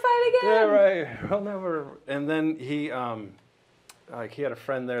never fight again. Yeah, right. We'll never. And then he had a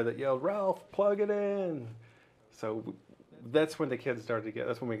friend there that yelled, "Ralph, plug it in." So that's when the kids started to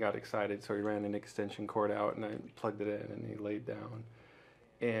that's when we got excited. So he ran an extension cord out, and I plugged it in, and he laid down.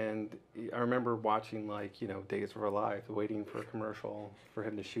 And I remember watching, Days of Our Lives, waiting for a commercial for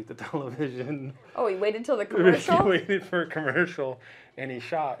him to shoot the television. Oh, he waited till the commercial? He waited for a commercial, and he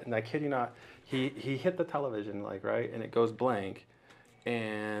shot. And I kid you not, he hit the television, right? And it goes blank.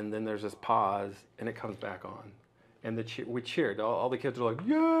 And then there's this pause, and it comes back on. And we cheered. All the kids were like,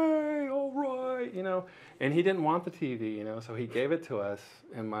 "Yay, all right," And he didn't want the TV, so he gave it to us.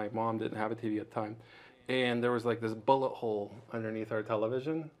 And my mom didn't have a TV at the time. And there was like this bullet hole underneath our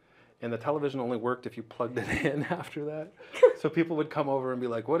television. And the television only worked if you plugged it in after that. So people would come over and be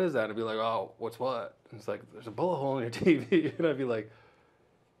like, "What is that?" And I'd be like, "Oh, what's what?" And it's like, "There's a bullet hole in your TV." And I'd be like,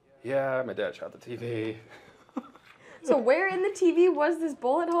 "Yeah, my dad shot the TV." So where in the TV was this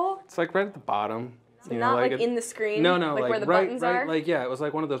bullet hole? It's like right at the bottom. So not in the screen? No, like where the buttons are? It was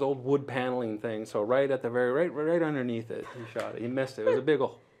like one of those old wood paneling things. So right at the right underneath it, he shot it. He missed it. It was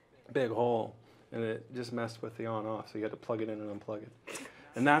a big hole. And it just messed with the on-off, so you had to plug it in and unplug it.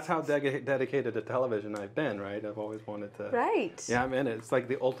 And that's how dedicated to television I've been, right? I've always wanted to... Right. Yeah, I'm in it. It's like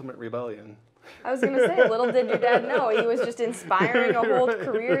the ultimate rebellion. I was going to say, little did your dad know, he was just inspiring a whole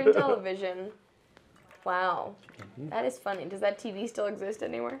career in television. Wow. Mm-hmm. That is funny. Does that TV still exist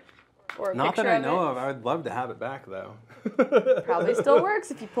anywhere? Or a Not picture that I of know it? of. I would love to have it back, though. Probably still works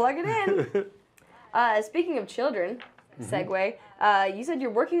if you plug it in. Speaking of children, segue, you said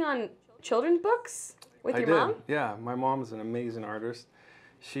you're working on children's books with your mom? Yeah, my mom is an amazing artist.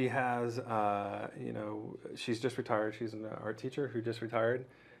 She has, she's just retired. She's an art teacher who just retired.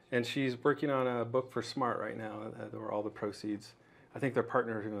 And she's working on a book for Smart right now, where all the proceeds, I think they're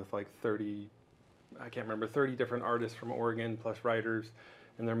partnering with like 30 different artists from Oregon, plus writers.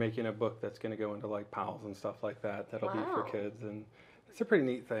 And they're making a book that's going to go into like PALs and stuff like that. That'll be for kids. And it's a pretty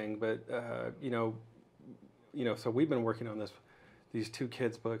neat thing. But, so we've been working on these 2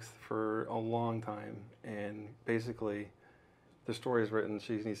 kids' books for a long time, and basically the story is written,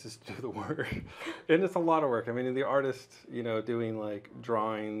 she needs to do the work. And it's a lot of work. I mean, the artist, doing like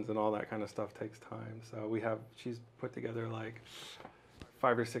drawings and all that kind of stuff takes time. So she's put together like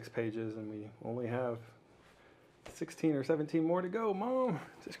 5 or 6 pages, and we only have 16 or 17 more to go, Mom.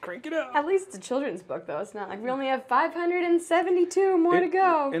 Just crank it out. At least it's a children's book, though. It's not like we only have 572 more to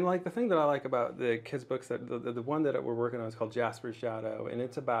go. And like the thing that I like about the kids' books, that the one that we're working on is called Jasper's Shadow, and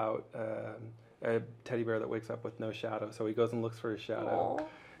it's about a teddy bear that wakes up with no shadow. So he goes and looks for his shadow. Aww.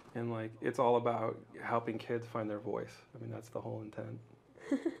 And like it's all about helping kids find their voice. I mean, that's the whole intent.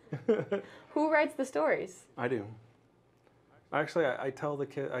 Who writes the stories? I do. Actually, I tell the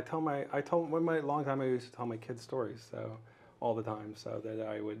kid. Long time I used to tell my kids stories, so all the time, so that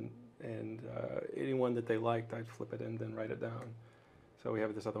I would, and anyone that they liked, I'd flip it and then write it down. So we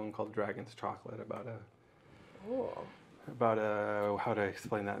have this other one called Dragon's Chocolate about how to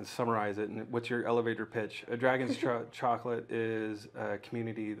explain that and summarize it. And what's your elevator pitch? A Dragon's Chocolate is a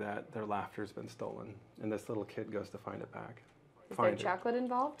community that their laughter's been stolen, and this little kid goes to find it back. Is there chocolate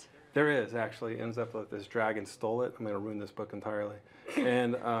involved? There is, actually. It ends up like this dragon stole it. I'm going to ruin this book entirely.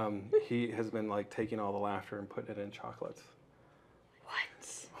 And he has been like taking all the laughter and putting it in chocolates.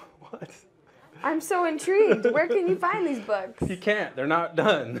 What? I'm so intrigued. Where can you find these books? You can't. They're not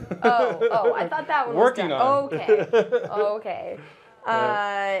done. Oh, I thought that one was Working done. on. Okay.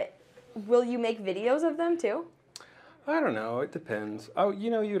 Will you make videos of them too? I don't know. It depends. Oh,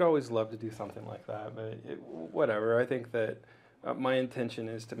 you'd always love to do something like that, but whatever. I think that my intention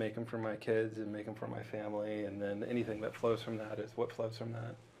is to make them for my kids and make them for my family, and then anything that flows from that is what flows from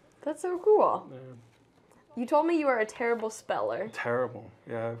that. That's so cool. Yeah. You told me you are a terrible speller. Terrible.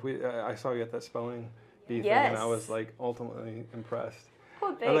 Yeah. I saw you at that spelling bee thing, Yes. and I was like ultimately impressed.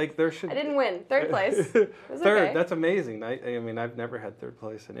 Oh, thanks. I didn't win. Third place. It was Third. okay. That's amazing. I mean, I've never had third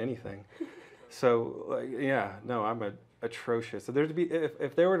place in anything. So, no, I'm atrocious. So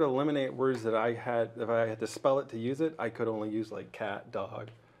if they were to eliminate words that if I had to spell it to use it, I could only use like cat, dog,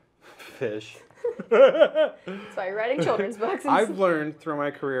 fish. That's why you're writing children's books. I've learned through my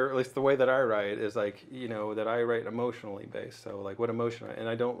career, at least the way that I write, is like, that I write emotionally based. So like what emotion, and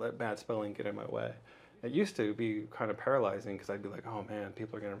I don't let bad spelling get in my way. It used to be kind of paralyzing because I'd be like, oh man,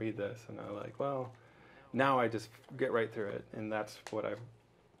 people are going to read this. And I'm like, well, now I just get right through it. And that's how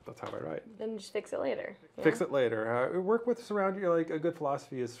I write. Then just fix it later. Fix it later. Like a good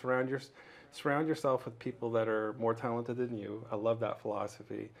philosophy is surround yourself with people that are more talented than you. I love that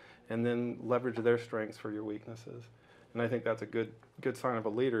philosophy. And then leverage their strengths for your weaknesses. And I think that's a good sign of a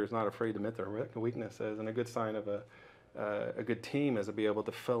leader is not afraid to admit their weaknesses. And a good sign of a good team is to be able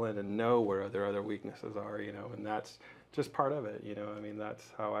to fill in and know where their other weaknesses are, and that's just part of it, I mean, that's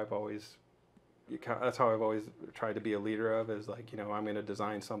how I've always tried to be a leader of is like, I'm going to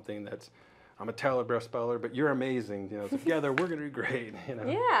design something I'm a terrible speller, but you're amazing, together we're going to do great,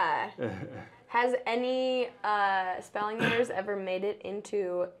 Yeah. Has any spelling errors ever made it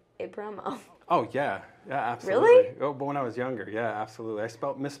into a promo? Oh, yeah, absolutely. Really? Oh, but when I was younger, yeah, absolutely.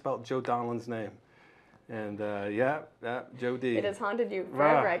 I misspelled Joe Donlan's name. And Joe D. It has haunted you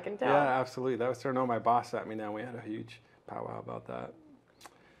forever, I can tell. Yeah, absolutely. That was starting to know my boss at me now. We had a huge powwow about that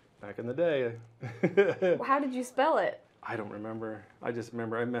back in the day. How did you spell it? I don't remember. I just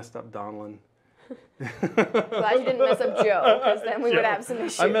remember I messed up Donlan. Glad you didn't mess up Joe, because then we would have some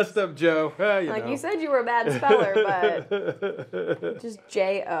issues. I messed up Joe. You said you were a bad speller, but just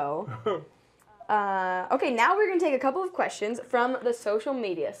J-O. Okay, now we're going to take a couple of questions from the social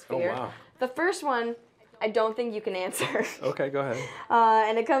media sphere. Oh, wow. The first one, I don't think you can answer. Okay, go ahead.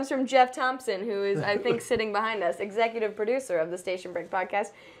 And it comes from Jeff Thompson, who is, I think, sitting behind us, executive producer of the Station Break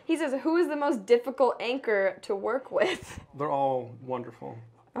podcast. He says, who is the most difficult anchor to work with? They're all wonderful.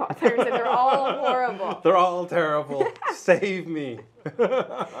 Oh, I thought you said they're all horrible. They're all terrible. Save me.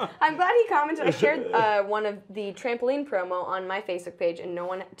 I'm glad he commented. I shared one of the trampoline promo on my Facebook page, and no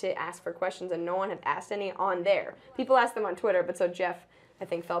one to ask for questions, and no one had asked any on there. People asked them on Twitter, but so Jeff, I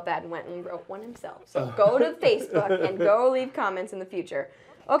think, felt bad and went and wrote one himself. So go to Facebook and go leave comments in the future.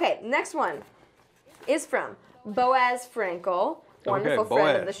 Okay, next one is from Boaz Frankel, wonderful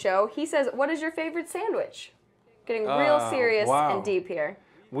friend of the show. He says, what is your favorite sandwich? Getting real serious and deep here.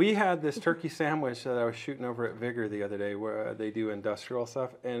 We had this turkey sandwich that I was shooting over at Vigor the other day where they do industrial stuff,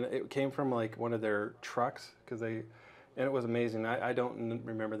 and it came from like one of their trucks and it was amazing. I don't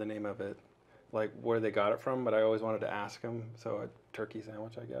remember the name of it, like where they got it from, but I always wanted to ask them. So a turkey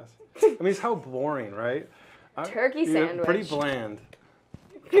sandwich, I guess. I mean, it's how boring, right? Turkey sandwich. Pretty bland.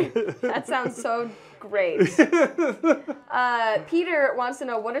 That sounds so great. Peter wants to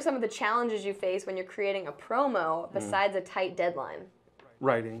know, what are some of the challenges you face when you're creating a promo besides a tight deadline?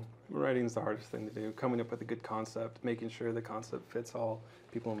 Writing. Writing's the hardest thing to do. Coming up with a good concept, making sure the concept fits all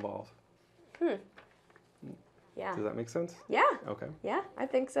people involved. Yeah. Does that make sense? Yeah. Okay. Yeah, I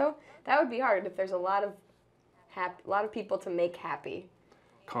think so. That would be hard if there's a lot of people to make happy.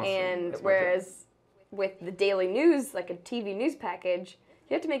 Constantly. And That's whereas with the daily news, like a TV news package,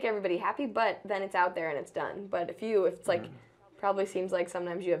 you have to make everybody happy, but then it's out there and it's done. But it's like, probably seems like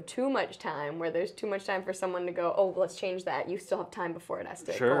sometimes you have too much time, where there's too much time for someone to go, oh, let's change that. You still have time before it has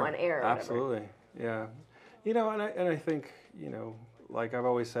to go on air or whatever. Absolutely. Yeah. And I think, like I've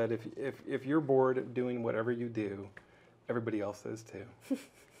always said, if you're bored of doing whatever you do, everybody else is too.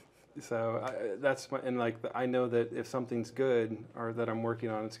 So I know that if something's good or that I'm working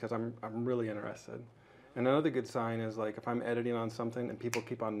on, it's because I'm really interested. And another good sign is like if I'm editing on something and people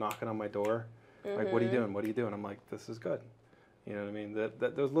keep on knocking on my door, like, what are you doing? What are you doing? I'm like, this is good. You know what I mean?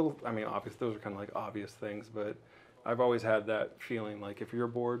 That those little, obvious, those are kind of like obvious things, but I've always had that feeling like if you're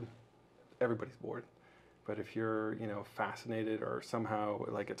bored, everybody's bored. But if you're, fascinated or somehow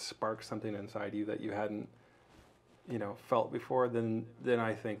like it sparks something inside you that you hadn't, felt before, then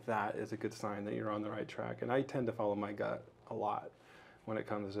I think that is a good sign that you're on the right track. And I tend to follow my gut a lot when it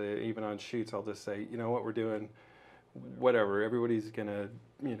comes to, even on shoots, I'll just say, you know what, we're doing, whatever, everybody's gonna,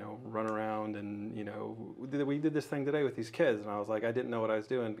 run around and, we did this thing today with these kids, and I was like, I didn't know what I was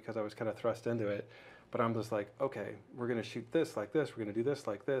doing because I was kind of thrust into it. But I'm just like, okay, we're going to shoot this like this. We're going to do this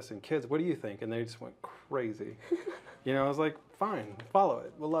like this. And kids, what do you think? And they just went crazy. I was like, fine, follow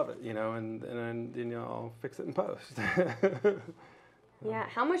it. We'll love it, and then, I'll fix it in post. Yeah.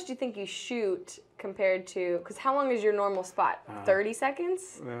 How much do you think you shoot compared to, because how long is your normal spot? 30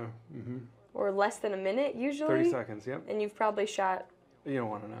 seconds? Yeah. Mm-hmm. Or less than a minute usually? 30 seconds, yep. And you've probably shot... You don't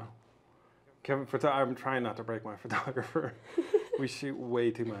want to know. Kevin, I'm trying not to break my photographer. We shoot way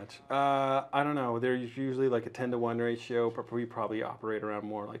too much. I don't know. There's usually like a 10-to-1 ratio, but we probably operate around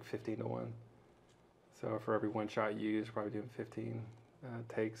more like 15-to-1. So for every one shot you use, probably doing 15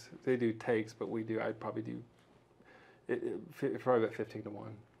 takes. They do takes, but I'd probably do probably about 15-to-1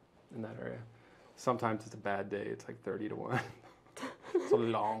 in that area. Sometimes it's a bad day. It's like 30-to-1. It's a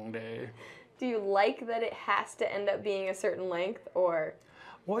long day. Do you like that it has to end up being a certain length, or?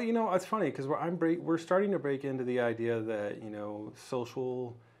 Well, it's funny because we're starting to break into the idea that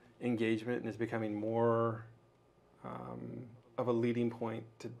social engagement is becoming more of a leading point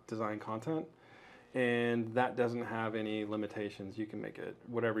to design content, and that doesn't have any limitations. You can make it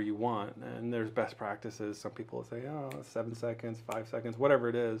whatever you want, and there's best practices. Some people say, 7 seconds, 5 seconds, whatever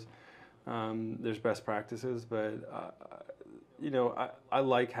it is. There's best practices, but I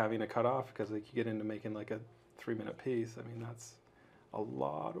like having a cutoff because like you get into making like a 3-minute piece. I mean, that's a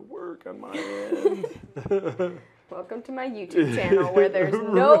lot of work on my end. Welcome to my YouTube channel where there's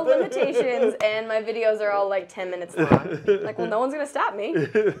no limitations and my videos are all like 10 minutes long. Like, well, no one's going to stop me.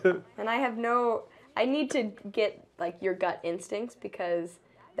 And I need to get like your gut instincts, because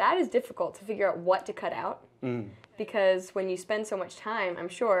that is difficult to figure out what to cut out. Because when you spend so much time, I'm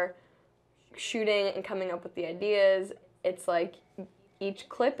sure, shooting and coming up with the ideas, it's like each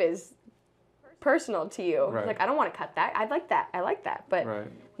clip is personal to you. Right. Like, I don't want to cut that. I like that. But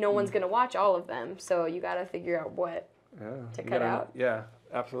no one's going to watch all of them. So you got to figure out what to cut out. Yeah,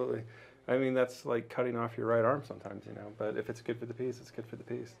 absolutely. I mean, that's like cutting off your right arm sometimes, But if it's good for the piece, it's good for the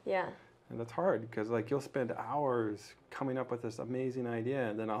piece. Yeah. And that's hard because like you'll spend hours coming up with this amazing idea,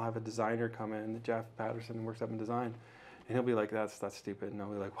 and then I'll have a designer come in, Jeff Patterson works up in design, and he'll be like, that's stupid. And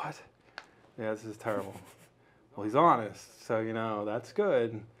I'll be like, what? Yeah, this is terrible. Well, he's honest, so, that's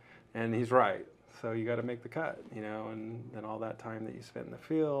good, and he's right. So you got to make the cut, and then all that time that you spent in the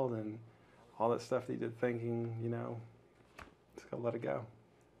field and all that stuff that you did thinking, just got to let it go.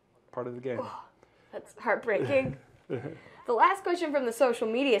 Part of the game. Oh, that's heartbreaking. The last question from the social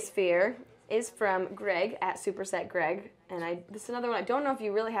media sphere is from Greg at SupersetGreg, and this is another one I don't know if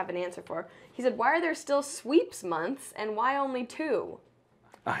you really have an answer for. He said, why are there still sweeps months, and why only 2?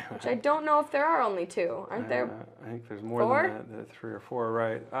 Which I don't know if there are only 2. Aren't there? I think there's more 4? than that, 3 or 4,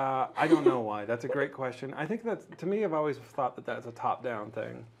 right? I don't know why. That's a great question. I think that's, to me, I've always thought that that's a top-down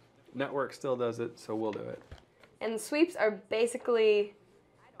thing. Network still does it, so we'll do it. And sweeps are basically,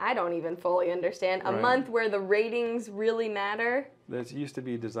 I don't even fully understand, a month where the ratings really matter. This used to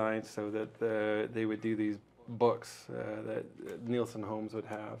be designed so that they would do these books that Nielsen homes would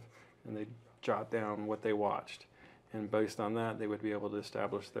have, and they'd jot down what they watched. And based on that, they would be able to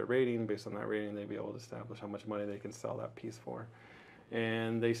establish their rating. Based on that rating, they'd be able to establish how much money they can sell that piece for.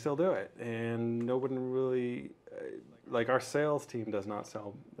 And they still do it. And nobody really, like our sales team does not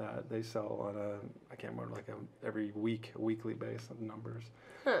sell that. They sell on I can't remember, like every week, a weekly base of numbers.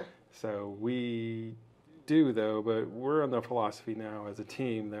 So we do though, but we're on the philosophy now as a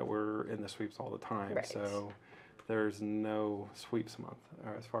team that we're in the sweeps all the time. Right. So there's no sweeps month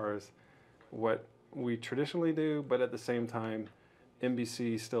as far as what we traditionally do, but at the same time,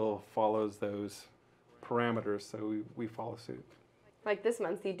 NBC still follows those parameters, so we follow suit. Like this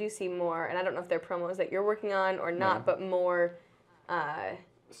month, you do see more, and I don't know if they're promos that you're working on or not, but more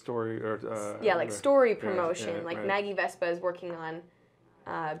story or story promotion. Maggie Vespa is working on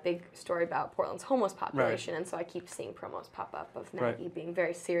a big story about Portland's homeless population, and so I keep seeing promos pop up of Maggie being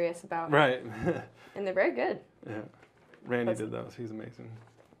very serious about it. And they're very good. Yeah, Randy did those. He's amazing.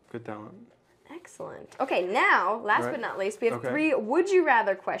 Good talent. Excellent. Okay, now, last but not least, we have 3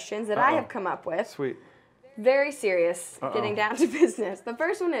 would-you-rather questions that I have come up with. Sweet. Very serious, getting down to business. The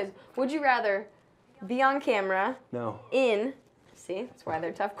first one is, would you rather be on camera see, that's why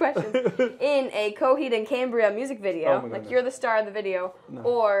they're tough questions, in a Coheed and Cambria music video, like you're the star of the video,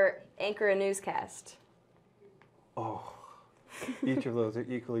 or anchor a newscast? Each of those are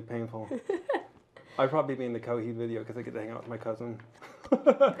equally painful. I'd probably be in the Coheed video because I get to hang out with my cousin.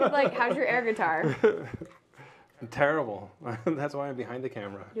 Like, how's your air guitar? Terrible. That's why I'm behind the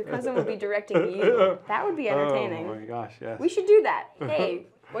camera. Your cousin would be directing you. That would be entertaining. Oh my gosh, yes. We should do that. Hey,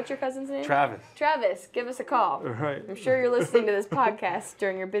 what's your cousin's name? Travis. Travis, give us a call. Right. I'm sure you're listening to this podcast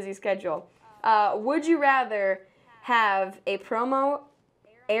during your busy schedule. Would you rather have a promo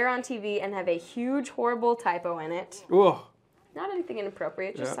air on TV and have a huge, horrible typo in it. Ugh. Not anything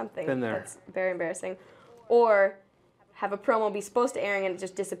inappropriate, just something that's very embarrassing. Or have a promo be supposed to airing and it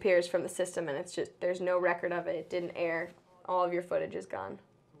just disappears from the system and it's just, there's no record of it. It didn't air. All of your footage is gone.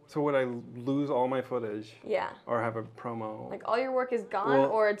 So would I lose all my footage? Yeah. Or have a promo? Like all your work is gone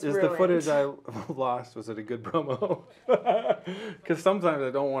or it's ruined. Is the footage I lost, was it a good promo? Because sometimes I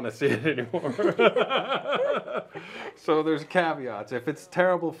don't want to see it anymore. So there's caveats. If it's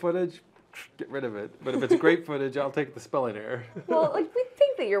terrible footage, get rid of it. But if it's great footage, I'll take the spelling error. Well, like we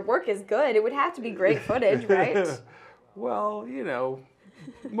think that your work is good. It would have to be great footage, right? Well,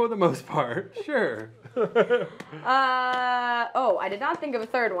 for the most part, sure. I did not think of a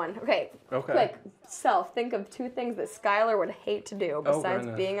third one. Okay. Quick, think of 2 things that Skyler would hate to do besides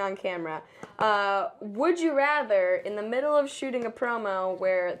being on camera. Would you rather, in the middle of shooting a promo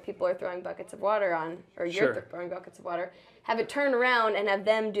where people are throwing buckets of water on, or you're throwing buckets of water, have it turn around and have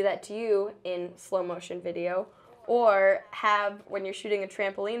them do that to you in slow motion video, or have, when you're shooting a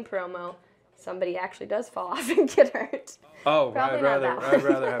trampoline promo, somebody actually does fall off and get hurt? Oh, I'd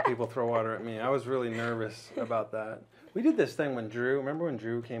rather have people throw water at me. I was really nervous about that. We did this thing when remember when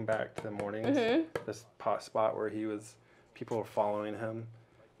Drew came back to the mornings? Mm-hmm. This spot where people were following him.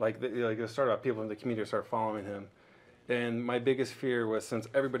 It started out, people in the community started following him. And my biggest fear was, since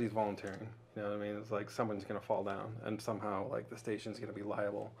everybody's volunteering, you know what I mean? It's like someone's going to fall down and somehow the station's going to be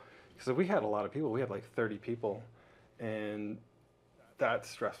liable. Because we had a lot of people. We had 30 people. And that's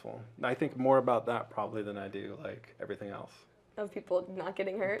stressful. I think more about that probably than I do everything else. Of people not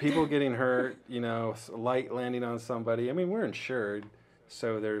getting hurt? People getting hurt, light landing on somebody. I mean, we're insured,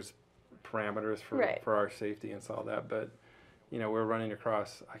 so there's parameters for our safety and all that. But, we're running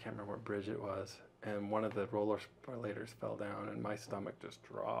across, I can't remember what bridge it was, and one of the roller spoilators fell down, and my stomach just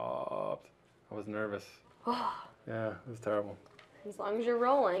dropped. I was nervous. Yeah, it was terrible. As long as you're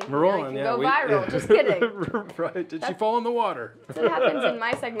rolling. We're rolling, you can go viral. Just kidding. Right. Did she fall in the water? That's what happens in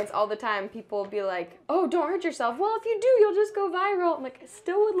my segments all the time. People will be like, oh, don't hurt yourself. Well, if you do, you'll just go viral. I'm like, I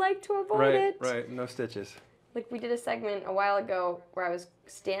still would like to avoid it. Right. No stitches. We did a segment a while ago where I was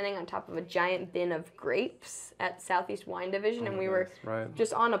standing on top of a giant bin of grapes at Southeast Wine Division, and we were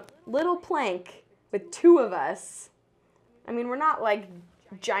just on a little plank with 2 of us. I mean, we're not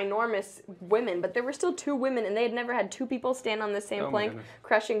ginormous women, but there were still 2 women, and they had never had 2 people stand on the same plank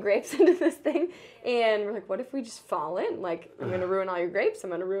crushing grapes into this thing. And we're like, what if we just fall in? I'm going to ruin all your grapes. I'm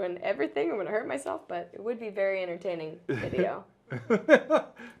going to ruin everything. I'm going to hurt myself, but it would be very entertaining video.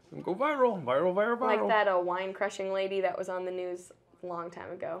 Go viral. Like that wine crushing lady that was on the news a long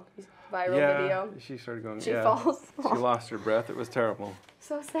time ago. Viral video. She started going, She falls. She lost her breath. It was terrible.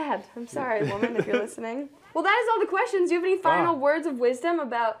 So sad. I'm sorry, woman, if you're listening. Well, that is all the questions. Do you have any final words of wisdom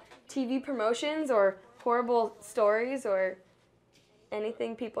about TV promotions or horrible stories or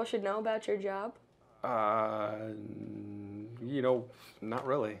anything people should know about your job? Not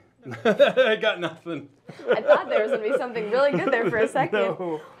really. I got nothing. I thought there was going to be something really good there for a second.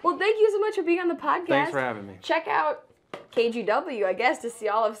 No. Well, thank you so much for being on the podcast. Thanks for having me. Check out KGW, I guess, to see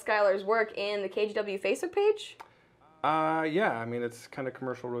all of Skyler's work in the KGW Facebook page. Yeah, I mean, it's kind of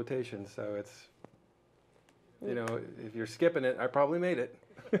commercial rotation, so it's, if you're skipping it, I probably made it.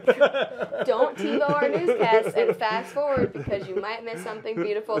 Don't TiVo our newscasts and fast forward because you might miss something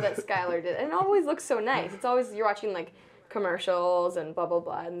beautiful that Skyler did. And it always looks so nice. It's always, you're watching commercials and blah, blah,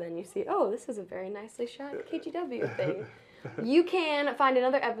 blah, and then you see, oh, this is a very nicely shot KGW thing. You can find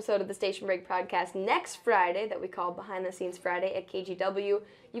another episode of the Station Break podcast next Friday that we call Behind the Scenes Friday at KGW.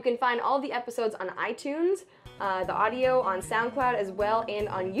 You can find all the episodes on iTunes, the audio on SoundCloud as well, and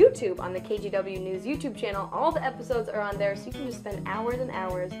on YouTube on the KGW News YouTube channel. All the episodes are on there, so you can just spend hours and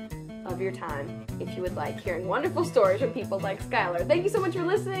hours of your time if you would like, hearing wonderful stories from people like Skyler. Thank you so much for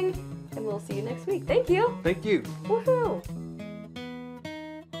listening, and we'll see you next week. Thank you. Thank you. Woohoo.